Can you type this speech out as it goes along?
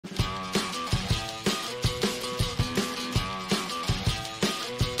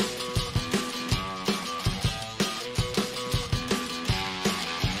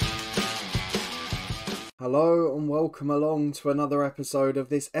Hello and welcome along to another episode of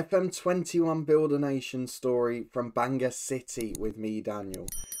this FM21 Build a Nation story from Bangor City with me, Daniel.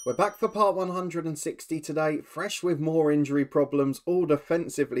 We're back for part 160 today, fresh with more injury problems, all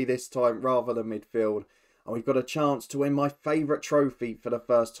defensively this time rather than midfield. And we've got a chance to win my favourite trophy for the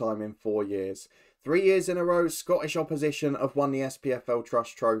first time in 4 years. 3 years in a row, Scottish opposition have won the SPFL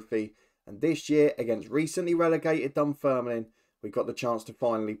Trust trophy. And this year, against recently relegated Dunfermline, we got the chance to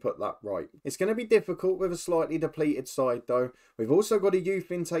finally put that right. It's going to be difficult with a slightly depleted side though. We've also got a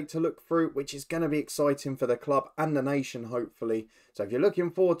youth intake to look through, which is going to be exciting for the club and the nation hopefully. So if you're looking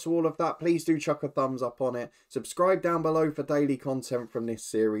forward to all of that, please do chuck a thumbs up on it. Subscribe down below for daily content from this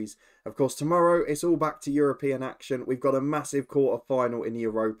series. Of course, tomorrow it's all back to European action. We've got a massive quarter final in the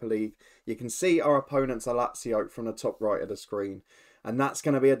Europa League. You can see our opponents are Lazio from the top right of the screen. And that's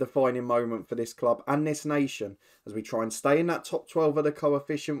going to be a defining moment for this club and this nation as we try and stay in that top 12 of the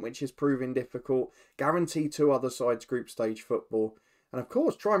coefficient, which is proving difficult, guarantee 2 other sides group stage football, and of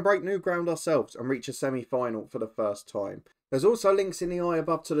course try and break new ground ourselves and reach a semi-final for the first time. There's also links in the eye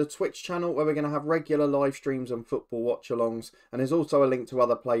above to the Twitch channel where we're going to have regular live streams and football watch-alongs, and there's also a link to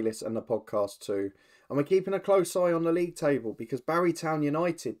other playlists and the podcast too. And we're keeping a close eye on the league table because Barry Town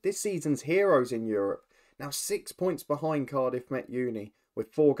United, this season's heroes in Europe, now 6 points behind Cardiff Met Uni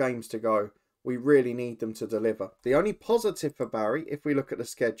with 4 games to go. We really need them to deliver. The only positive for Barry, if we look at the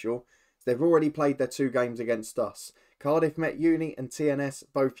schedule, is they've already played their 2 games against us. Cardiff Met Uni and TNS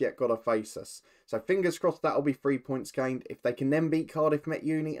both yet got to face us. So fingers crossed that'll be 3 points gained. If they can then beat Cardiff Met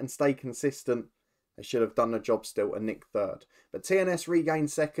Uni and stay consistent, they should have done the job still and nicked 3rd. But TNS regained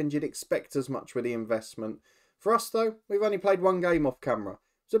 2nd. You'd expect as much with the investment. For us though, we've only played 1 game off camera.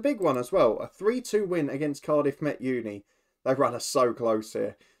 It's a big one as well, a 3-2 win against Cardiff Met Uni. They ran us so close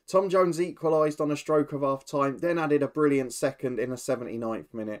here. Tom Jones equalised on a stroke of half time, then added a brilliant 2nd in the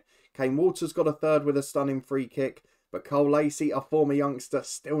 79th minute. Kane Walters got a 3rd with a stunning free kick, but Cole Lacey, our former youngster,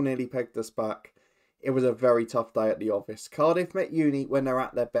 still nearly pegged us back. It was a very tough day at the office. Cardiff Met Uni, when they're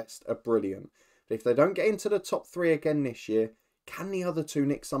at their best, are brilliant. But if they don't get into the top 3 again this year, can the other 2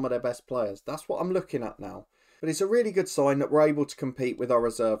 nick some of their best players? That's what I'm looking at now. But it's a really good sign that we're able to compete with our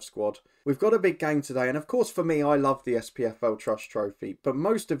reserve squad. We've got a big game today, and of course for me, I love the SPFL Trust trophy, but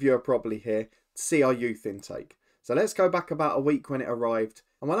most of you are probably here to see our youth intake. So let's go back about a week when it arrived,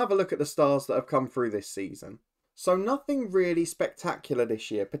 and we'll have a look at the stars that have come through this season. So nothing really spectacular this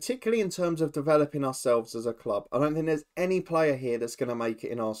year, particularly in terms of developing ourselves as a club. I don't think there's any player here that's going to make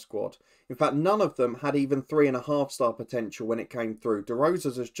it in our squad. In fact, none of them had even 3.5-star potential when it came through.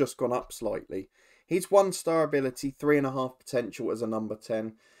 DeRosa's has just gone up slightly. He's 1-star ability, 3.5 potential as a number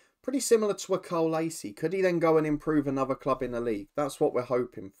 10. Pretty similar to a Cole Lacey. Could he then go and improve another club in the league? That's what we're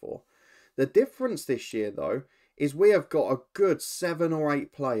hoping for. The difference this year, though, is we have got a good 7 or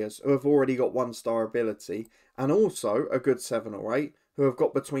 8 players who have already got 1-star ability, and also a good 7 or 8 who have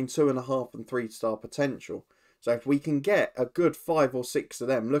got between 2.5 and 3-star potential. So if we can get a good 5 or 6 of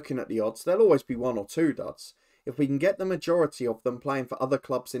them, looking at the odds, there'll always be 1 or 2 duds. If we can get the majority of them playing for other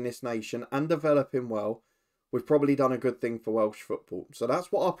clubs in this nation and developing well, we've probably done a good thing for Welsh football. So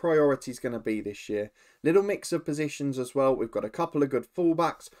that's what our priority is going to be this year. Little mix of positions as well. We've got a couple of good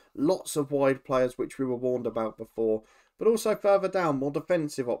fullbacks, lots of wide players, which we were warned about before, but also further down, more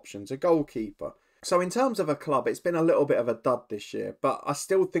defensive options, a goalkeeper. So in terms of a club, it's been a little bit of a dud this year, but I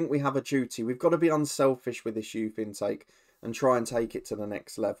still think we have a duty. We've got to be unselfish with this youth intake and try and take it to the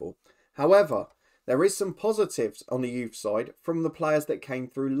next level. However, there is some positives on the youth side from the players that came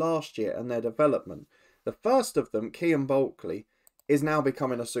through last year and their development. The first of them, Kean Bulkley, is now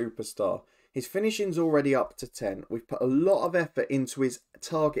becoming a superstar. His finishing's already up to 10. We've put a lot of effort into his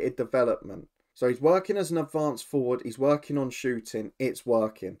targeted development. So he's working as an advanced forward. He's working on shooting. It's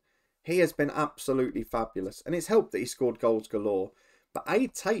working. He has been absolutely fabulous. And it's helped that he scored goals galore. But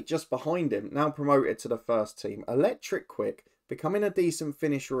Aid Tate just behind him, now promoted to the first team. Electric quick, becoming a decent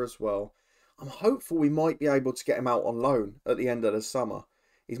finisher as well. I'm hopeful we might be able to get him out on loan at the end of the summer.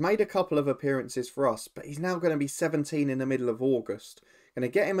 He's made a couple of appearances for us, but he's now going to be 17 in the middle of August. Going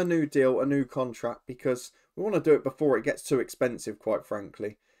to get him a new deal, a new contract, because we want to do it before it gets too expensive, quite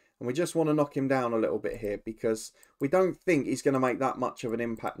frankly. And we just want to knock him down a little bit here, because we don't think he's going to make that much of an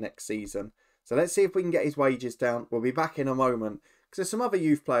impact next season. So let's see if we can get his wages down. We'll be back in a moment, because there's some other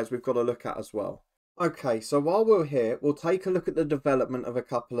youth players we've got to look at as well. Okay, so while we're here, we'll take a look at the development of a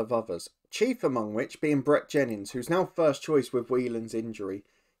couple of others. Chief among which being Brett Jennings, who's now first choice with Whelan's injury.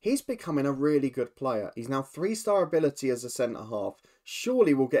 He's becoming a really good player. He's now 3-star ability as a centre-half.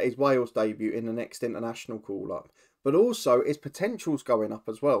 Surely we'll get his Wales debut in the next international call-up. But also, his potential's going up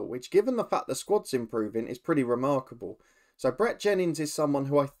as well, which given the fact the squad's improving is pretty remarkable. So Brett Jennings is someone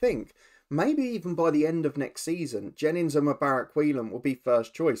who I think Maybe even by the end of next season, Jennings and Mubarak Whelan will be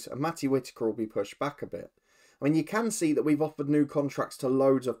first choice and Matty Whitaker will be pushed back a bit. I mean, you can see that we've offered new contracts to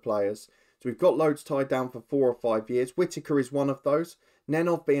loads of players. So we've got loads tied down for 4 or 5 years. Whitaker is one of those,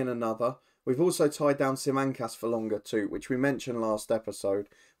 Nenov being another. We've also tied down Simancas for longer too, which we mentioned last episode.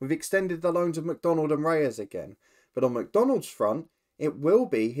 We've extended the loans of McDonald and Reyes again. But on McDonald's front, it will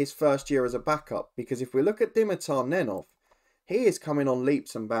be his first year as a backup, because if we look at Dimitar Nenov, he is coming on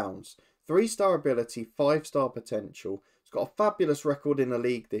leaps and bounds. 3-star ability, 5-star potential. He's got a fabulous record in the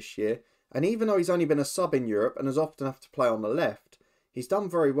league this year. And even though he's only been a sub in Europe and has often have to play on the left, he's done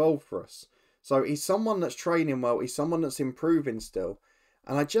very well for us. So he's someone that's training well. He's someone that's improving still.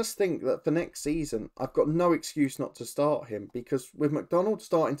 And I just think that for next season, I've got no excuse not to start him. Because with McDonald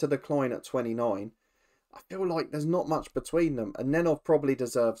starting to decline at 29, I feel like there's not much between them. And Nenov probably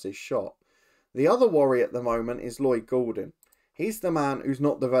deserves his shot. The other worry at the moment is Lloyd Goulding. He's the man who's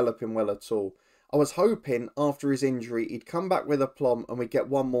not developing well at all. I was hoping after his injury he'd come back with aplomb and we'd get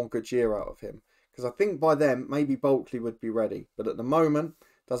one more good year out of him. Because I think by then maybe Bulkley would be ready. But at the moment,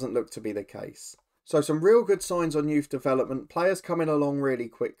 doesn't look to be the case. So some real good signs on youth development. Players coming along really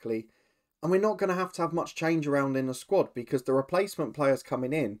quickly. And we're not going to have much change around in the squad because the replacement players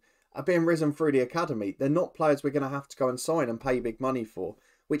coming in are being risen through the academy. They're not players we're going to have to go and sign and pay big money for.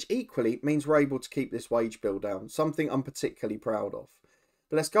 Which equally means we're able to keep this wage bill down, something I'm particularly proud of.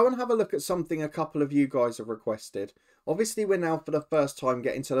 But let's go and have a look at something a couple of you guys have requested. Obviously, we're now for the first time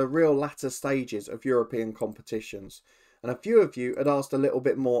getting to the real latter stages of European competitions. And a few of you had asked a little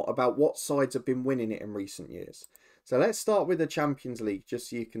bit more about what sides have been winning it in recent years. So let's start with the Champions League,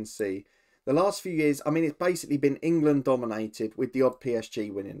 just so you can see. The last few years, I mean, it's basically been England dominated with the odd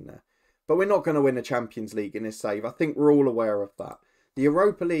PSG winning there. But we're not going to win the Champions League in this save. I think we're all aware of that. The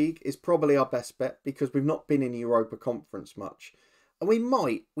Europa League is probably our best bet because we've not been in the Europa Conference much. And we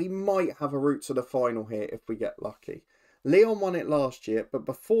might have a route to the final here if we get lucky. Lyon won it last year, but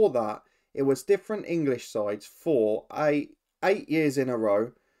before that, it was different English sides for 8 years in a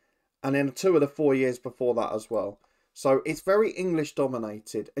row. And then 2 of the 4 years before that as well. So it's very English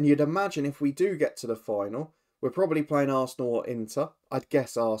dominated. And you'd imagine if we do get to the final, we're probably playing Arsenal or Inter. I'd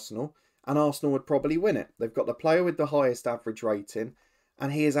guess Arsenal. And Arsenal would probably win it. They've got the player with the highest average rating.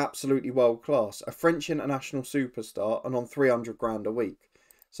 And he is absolutely world class. A French international superstar and on 300 grand a week.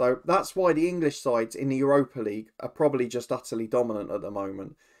 So that's why the English sides in the Europa League are probably just utterly dominant at the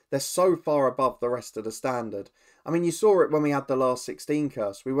moment. They're so far above the rest of the standard. I mean, you saw it when we had the last 16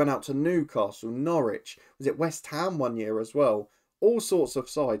 curse. We went out to Newcastle, Norwich. Was it West Ham one year as well? All sorts of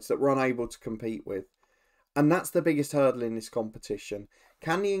sides that we're unable to compete with. And that's the biggest hurdle in this competition.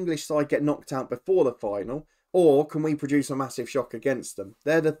 Can the English side get knocked out before the final? Or can we produce a massive shock against them?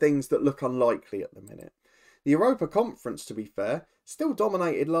 They're the things that look unlikely at the minute. The Europa Conference, to be fair, still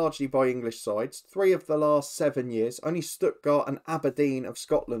dominated largely by English sides. 3 of the last 7 years. Only Stuttgart and Aberdeen of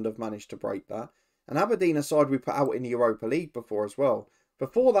Scotland have managed to break that. And Aberdeen, a side we put out in the Europa League before as well.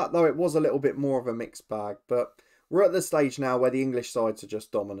 Before that, though, it was a little bit more of a mixed bag. But we're at the stage now where the English sides are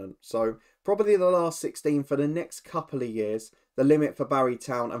just dominant. So probably the last 16 for the next couple of years. The limit for Barry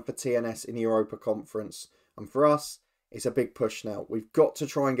Town and for TNS in the Europa Conference. And for us, it's a big push now. We've got to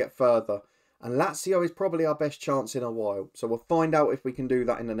try and get further. And Lazio is probably our best chance in a while. So we'll find out if we can do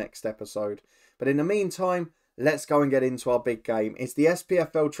that in the next episode. But in the meantime, let's go and get into our big game. It's the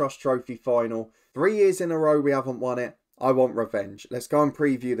SPFL Trust Trophy final. 3 years in a row we haven't won it. I want revenge. Let's go and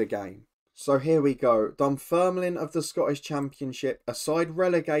preview the game. So here we go. Dunfermline of the Scottish Championship. A side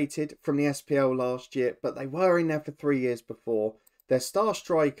relegated from the SPL last year. But they were in there for 3 years before. Their star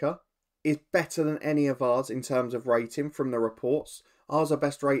striker is better than any of ours in terms of rating from the reports. Ours are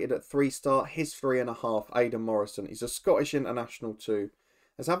best rated at 3-star, his 3.5, Aidan Morrison. He's a Scottish international too.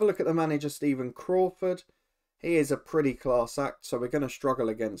 Let's have a look at the manager, Stephen Crawford. He is a pretty class act, so we're going to struggle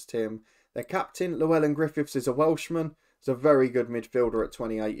against him. Their captain, Llewellyn Griffiths, is a Welshman. He's a very good midfielder at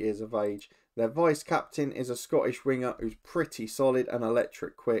 28 years of age. Their vice-captain is a Scottish winger who's pretty solid and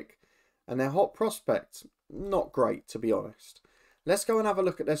electric quick. And their hot prospects, not great to be honest. Let's go and have a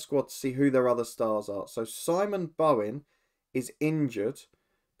look at their squad to see who their other stars are. So Simon Bowen is injured,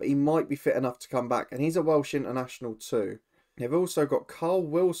 but he might be fit enough to come back. And he's a Welsh international too. They've also got Carl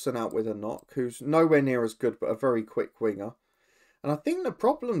Wilson out with a knock, who's nowhere near as good, but a very quick winger. And I think the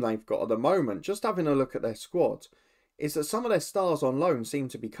problem they've got at the moment, just having a look at their squad, is that some of their stars on loan seem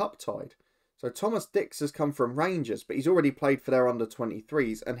to be cup-tied. So Thomas Dix has come from Rangers, but he's already played for their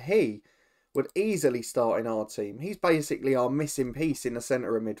under-23s. And he would easily start in our team. He's basically our missing piece in the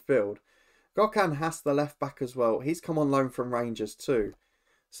centre of midfield. Gökhan Haas, the left back as well. He's come on loan from Rangers too.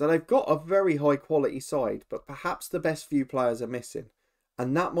 So they've got a very high quality side, but perhaps the best few players are missing.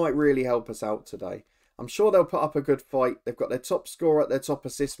 and that might really help us out today. I'm sure they'll put up a good fight. They've got their top scorer, their top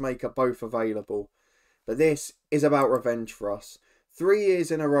assist maker both available. But this is about revenge for us. 3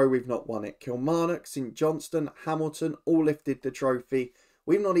 years in a row we've not won it. Kilmarnock, St Johnstone, Hamilton all lifted the trophy.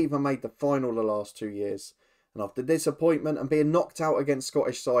 We've not even made the final the last 2 years. And after disappointment and being knocked out against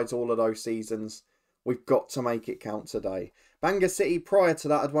Scottish sides all of those seasons, we've got to make it count today. Bangor City prior to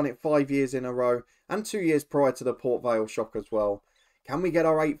that had won it 5 years in a row and 2 years prior to the Port Vale shock as well. Can we get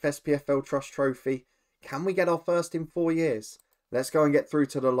our 8th SPFL Trust trophy? Can we get our first in 4 years? Let's go and get through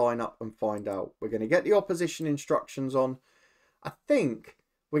to the lineup and find out. We're going to get the opposition instructions on. I think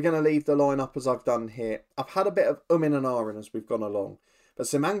we're going to leave the lineup as I've done here. I've had a bit of and ahhing as we've gone along. But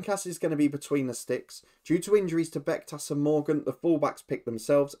Simancas is going to be between the sticks. Due to injuries to Bektas and Morgan, the fullbacks pick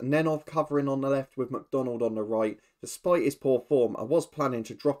themselves. And Nenov covering on the left with McDonald on the right. Despite his poor form, I was planning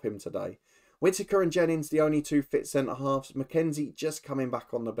to drop him today. Whittaker and Jennings, the only 2 fit centre-halves. Mackenzie just coming back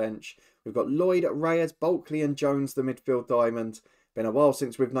on the bench. We've got Lloyd, Reyes, Bulkley and Jones, the midfield diamond. Been a while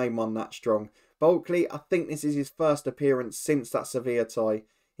since we've named one that strong. Bulkley, I think this is his first appearance since that Sevilla tie.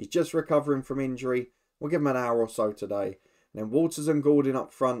 He's just recovering from injury. We'll give him an hour or so today. And then Walters and Gordon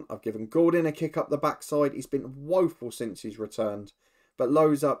up front. I've given Gordon a kick up the backside. He's been woeful since he's returned. But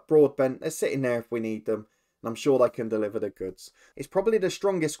Loza, Broadbent, they're sitting there if we need them. And I'm sure they can deliver the goods. It's probably the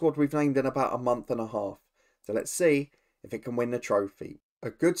strongest squad we've named in about a month and a half. So let's see if it can win the trophy.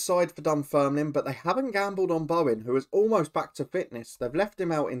 A good side for Dunfermline, but they haven't gambled on Bowen, who is almost back to fitness. They've left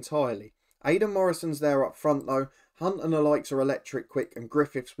him out entirely. Aidan Morrison's there up front though. Hunt and the likes are electric quick, and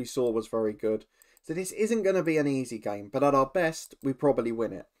Griffiths we saw was very good. So this isn't going to be an easy game, but at our best, we probably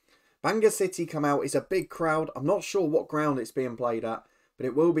win it. Bangor City come out. It's a big crowd. I'm not sure what ground it's being played at, but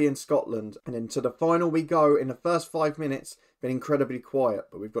it will be in Scotland. And into the final we go. In the first 5 minutes, been incredibly quiet,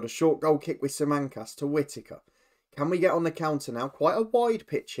 but we've got a short goal kick with Simancas to Whittaker. Can we get on the counter now? Quite a wide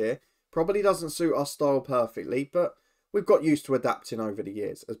pitch here. Probably doesn't suit our style perfectly, but we've got used to adapting over the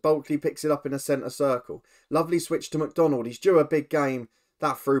years. As Bulkley picks it up in a centre circle. Lovely switch to McDonald. He's due a big game.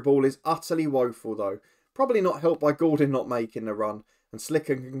 That through ball is utterly woeful though. Probably not helped by Gordon not making the run. And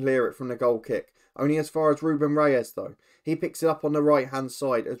Slicker can clear it from the goal kick. Only as far as Ruben Reyes though. He picks it up on the right hand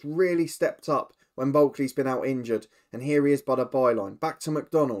side. Has really stepped up when Bulkley's been out injured. And here he is by the byline. Back to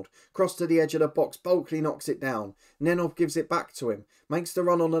McDonald. Cross to the edge of the box. Bulkley knocks it down. Nenov gives it back to him. Makes the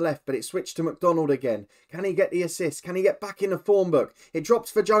run on the left, but it's switched to McDonald again. Can he get the assist? Can he get back in the form book? It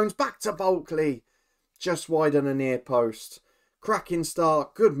drops for Jones. Back to Bulkley. Just wide on the near post. Cracking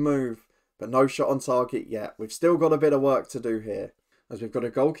start. Good move. But no shot on target yet. We've still got a bit of work to do here. As we've got a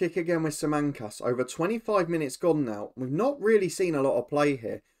goal kick again with Simancas. Over 25 minutes gone now. We've not really seen a lot of play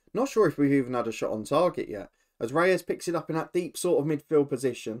here. Not sure if we've even had a shot on target yet. As Reyes picks it up in that deep sort of midfield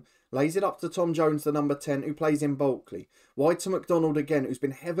position. Lays it up to Tom Jones, the number 10, who plays in Bulkley. Wide to McDonald again, who's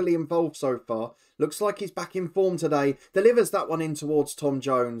been heavily involved so far. Looks like he's back in form today. Delivers that one in towards Tom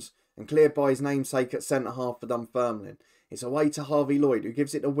Jones. And cleared by his namesake at centre-half for Dunfermline. It's away to Harvey Lloyd, who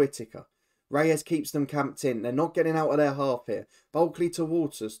gives it to Whittaker. Reyes keeps them camped in. They're not getting out of their half here. Bulkley to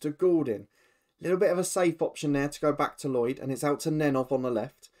Walters, to Gordon. Little bit of a safe option there to go back to Lloyd. And it's out to Nenov on the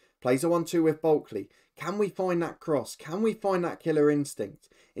left. Plays a 1-2 with Bulkley. Can we find that cross? Can we find that killer instinct?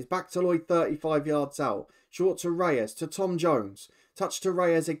 It's back to Lloyd 35 yards out. Short to Reyes, to Tom Jones. Touch to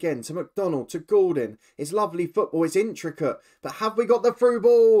Reyes again, to McDonald, to Gordon. It's lovely football, it's intricate. But have we got the through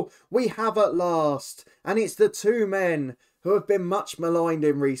ball? We have at last. And it's the two men who have been much maligned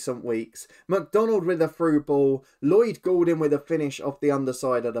in recent weeks. McDonald with a through ball. Lloyd Gordon with a finish off the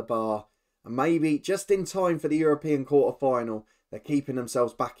underside of the bar. And maybe just in time for the European quarter-final, they're keeping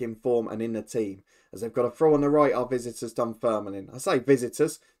themselves back in form and in the team. As they've got a throw on the right, our visitors Dunfermline. I say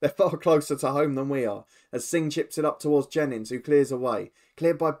visitors, they're far closer to home than we are. As Singh chips it up towards Jennings, who clears away.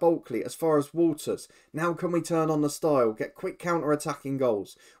 Cleared by Bulkley as far as Walters. Now can we turn on the style, get quick counter-attacking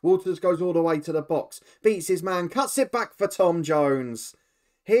goals. Walters goes all the way to the box. Beats his man, cuts it back for Tom Jones.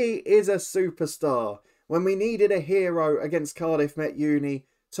 He is a superstar. When we needed a hero against Cardiff Met Uni,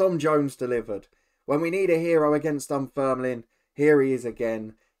 Tom Jones delivered. When we need a hero against Dunfermline, here he is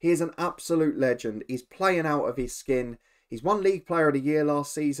again. He is an absolute legend. He's playing out of his skin. He's won League Player of the Year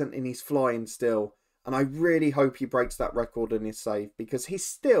last season and he's flying still. And I really hope he breaks that record in his save because he's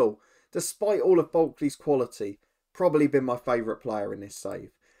still, despite all of Bulkley's quality, probably been my favourite player in this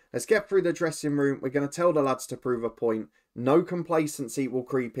save. Let's get through the dressing room. We're going to tell the lads to prove a point. No complacency will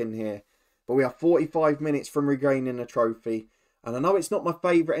creep in here. But we are 45 minutes from regaining the trophy. And I know it's not my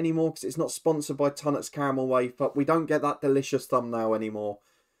favourite anymore because it's not sponsored by Tunnock's Caramel Wafer. We don't get that delicious thumbnail anymore.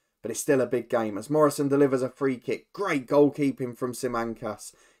 But it's still a big game as Morrison delivers a free kick. Great goalkeeping from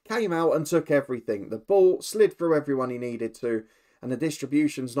Simancas. Came out and took everything. The ball slid through everyone he needed to. And the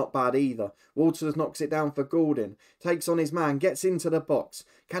distribution's not bad either. Walters knocks it down for Goulding. Takes on his man, gets into the box.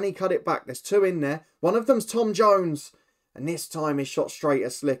 Can he cut it back? There's two in there. One of them's Tom Jones. And this time his shot straight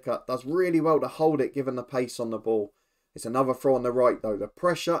at Slicker. Does really well to hold it given the pace on the ball. It's another throw on the right though. The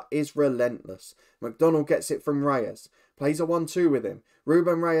pressure is relentless. McDonald gets it from Reyes. Plays a 1-2 with him.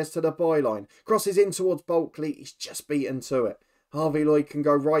 Ruben Reyes to the byline. Crosses in towards Bulkley. He's just beaten to it. Harvey Lloyd can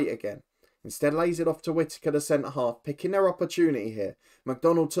go right again. Instead lays it off to Whittaker, the centre-half, picking their opportunity here.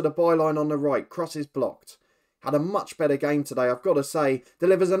 McDonald to the byline on the right. Cross is blocked. Had a much better game today, I've got to say.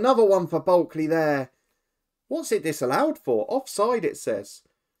 Delivers another one for Bulkley there. What's it disallowed for? Offside, it says.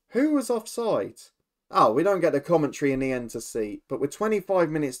 Who was offside? Oh, we don't get the commentary in the end to see. But with 25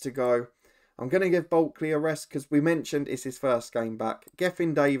 minutes to go, I'm going to give Bulkley a rest because we mentioned it's his first game back.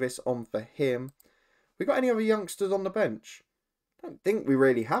 Gethin Davis on for him. We got any other youngsters on the bench? I don't think we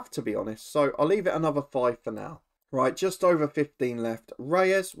really have, to be honest. So I'll leave it another 5 for now. Right, just over 15 left.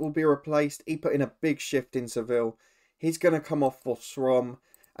 Reyes will be replaced. He put in a big shift in Seville. He's going to come off for Srom.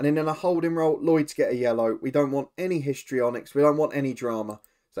 And then in a holding role, Lloyd's get a yellow. We don't want any histrionics. We don't want any drama.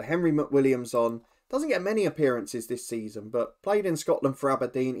 So Henry McWilliams on. Doesn't get many appearances this season, but played in Scotland for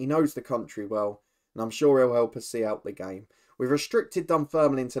Aberdeen. He knows the country well. And I'm sure he'll help us see out the game. We've restricted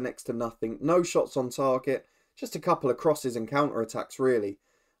Dunfermline to next to nothing. No shots on target. Just a couple of crosses and counter-attacks, really.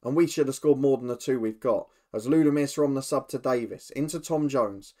 And we should have scored more than the 2 we've got. As Ludomir's from the sub to Davis. Into Tom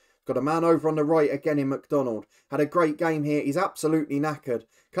Jones. Got a man over on the right again in McDonald. Had a great game here. He's absolutely knackered.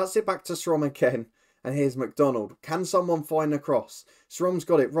 Cuts it back to Srom again. And here's McDonald. Can someone find the cross? Srom's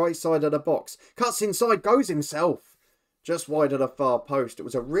got it right side of the box. Cuts inside. Goes himself. Just wide of the far post. It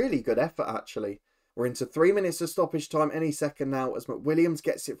was a really good effort, actually. We're into 3 minutes of stoppage time any second now as McWilliams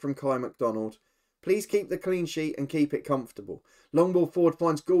gets it from Kai McDonald. Please keep the clean sheet and keep it comfortable. Long ball forward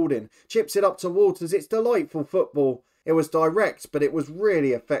finds Goulding. Chips it up to Walters. It's delightful football. It was direct, but it was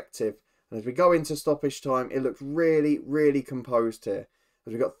really effective. And as we go into stoppage time, it looks really, really composed here.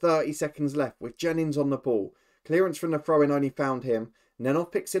 As we've got 30 seconds left with Jennings on the ball. Clearance from the throw-in only found him.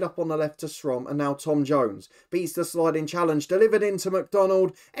 Nenov picks it up on the left to Srom. And now Tom Jones beats the sliding challenge. Delivered into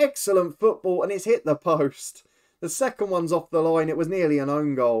McDonald. Excellent football. And it's hit the post. The second one's off the line. It was nearly an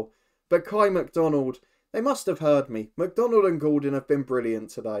own goal. But Kai McDonald, they must have heard me. McDonald and Goulding have been brilliant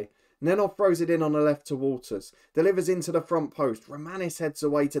today. Nenov throws it in on the left to Walters. Delivers into the front post. Romanis heads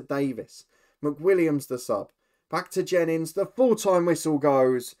away to Davis. McWilliams the sub. Back to Jennings. The full-time whistle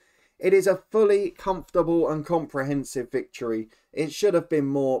goes. It is a fully comfortable and comprehensive victory. It should have been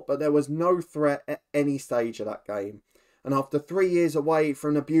more, but there was no threat at any stage of that game. And after 3 years away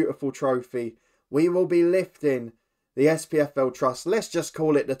from the beautiful trophy, we will be lifting the SPFL Trust. Let's just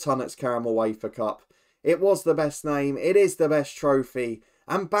call it the Tunnets Caramel Wafer Cup. It was the best name. It is the best trophy.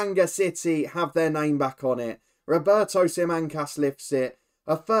 And Bangor City have their name back on it. Roberto Simancas lifts it.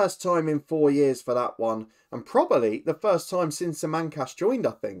 A first time in 4 years for that one. And probably the first time since Simancas joined,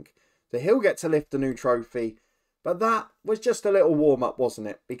 I think. So he'll get to lift a new trophy. But that was just a little warm-up, wasn't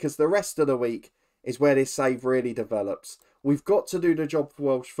it? Because the rest of the week is where this save really develops. We've got to do the job for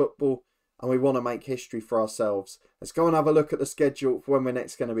Welsh football. And we want to make history for ourselves. Let's go and have a look at the schedule for when we're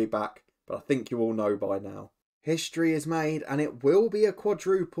next going to be back. But I think you all know by now. History is made and it will be a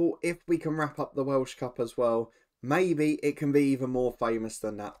quadruple if we can wrap up the Welsh Cup as well. Maybe it can be even more famous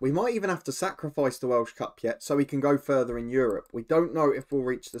than that. We might even have to sacrifice the Welsh Cup yet so we can go further in Europe. We don't know if we'll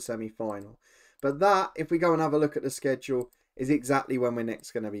reach the semi-final. But that, if we go and have a look at the schedule, is exactly when we're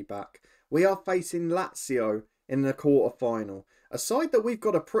next going to be back. We are facing Lazio in the quarter-final. A side that we've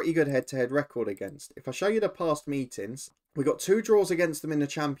got a pretty good head-to-head record against. If I show you the past meetings, we got 2 draws against them in the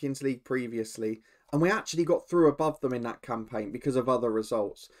Champions League previously, and we actually got through above them in that campaign because of other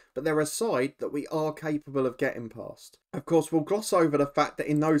results. But they're a side that we are capable of getting past. Of course, we'll gloss over the fact that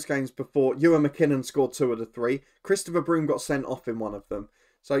in those games before, Ewan McKinnon scored 2 of the 3. Christopher Broome got sent off in one of them.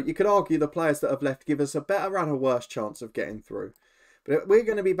 So you could argue the players that have left give us a better and a worse chance of getting through. But we're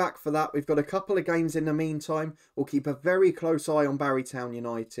going to be back for that. We've got a couple of games in the meantime. We'll keep a very close eye on Barrytown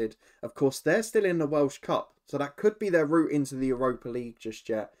United. Of course, they're still in the Welsh Cup, so that could be their route into the Europa League just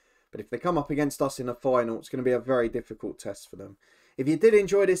yet. But if they come up against us in a final, it's going to be a very difficult test for them. If you did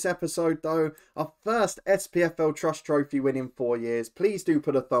enjoy this episode, though, our first SPFL Trust Trophy win in 4 years, please do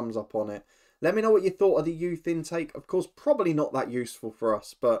put a thumbs up on it. Let me know what you thought of the youth intake. Of course, probably not that useful for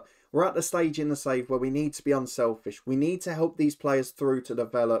us, but we're at the stage in the save where we need to be unselfish. We need to help these players through to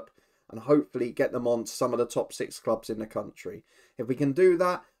develop and hopefully get them on to some of the top 6 clubs in the country. If we can do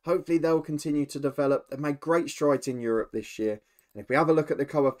that, hopefully they'll continue to develop. They've made great strides in Europe this year. And if we have a look at the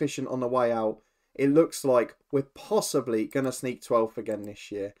coefficient on the way out, it looks like we're possibly going to sneak 12th again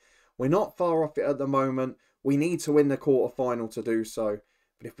this year. We're not far off it at the moment. We need to win the quarter-final to do so.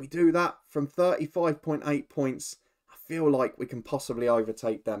 But if we do that from 35.8 points, I feel like we can possibly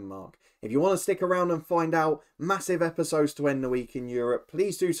overtake Denmark. If you want to stick around and find out massive episodes to end the week in Europe,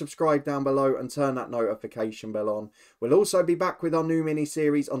 please do subscribe down below and turn that notification bell on. We'll also be back with our new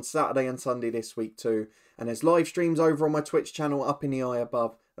mini-series on Saturday and Sunday this week too. And there's live streams over on my Twitch channel up in the eye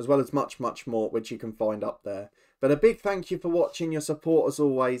above, as well as much more, which you can find up there. But a big thank you for watching, your support as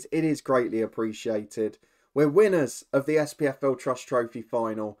always. It is greatly appreciated. We're winners of the SPFL Trust Trophy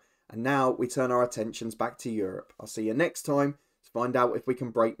final. And now we turn our attentions back to Europe. I'll see you next time to find out if we can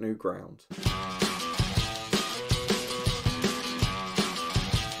break new ground.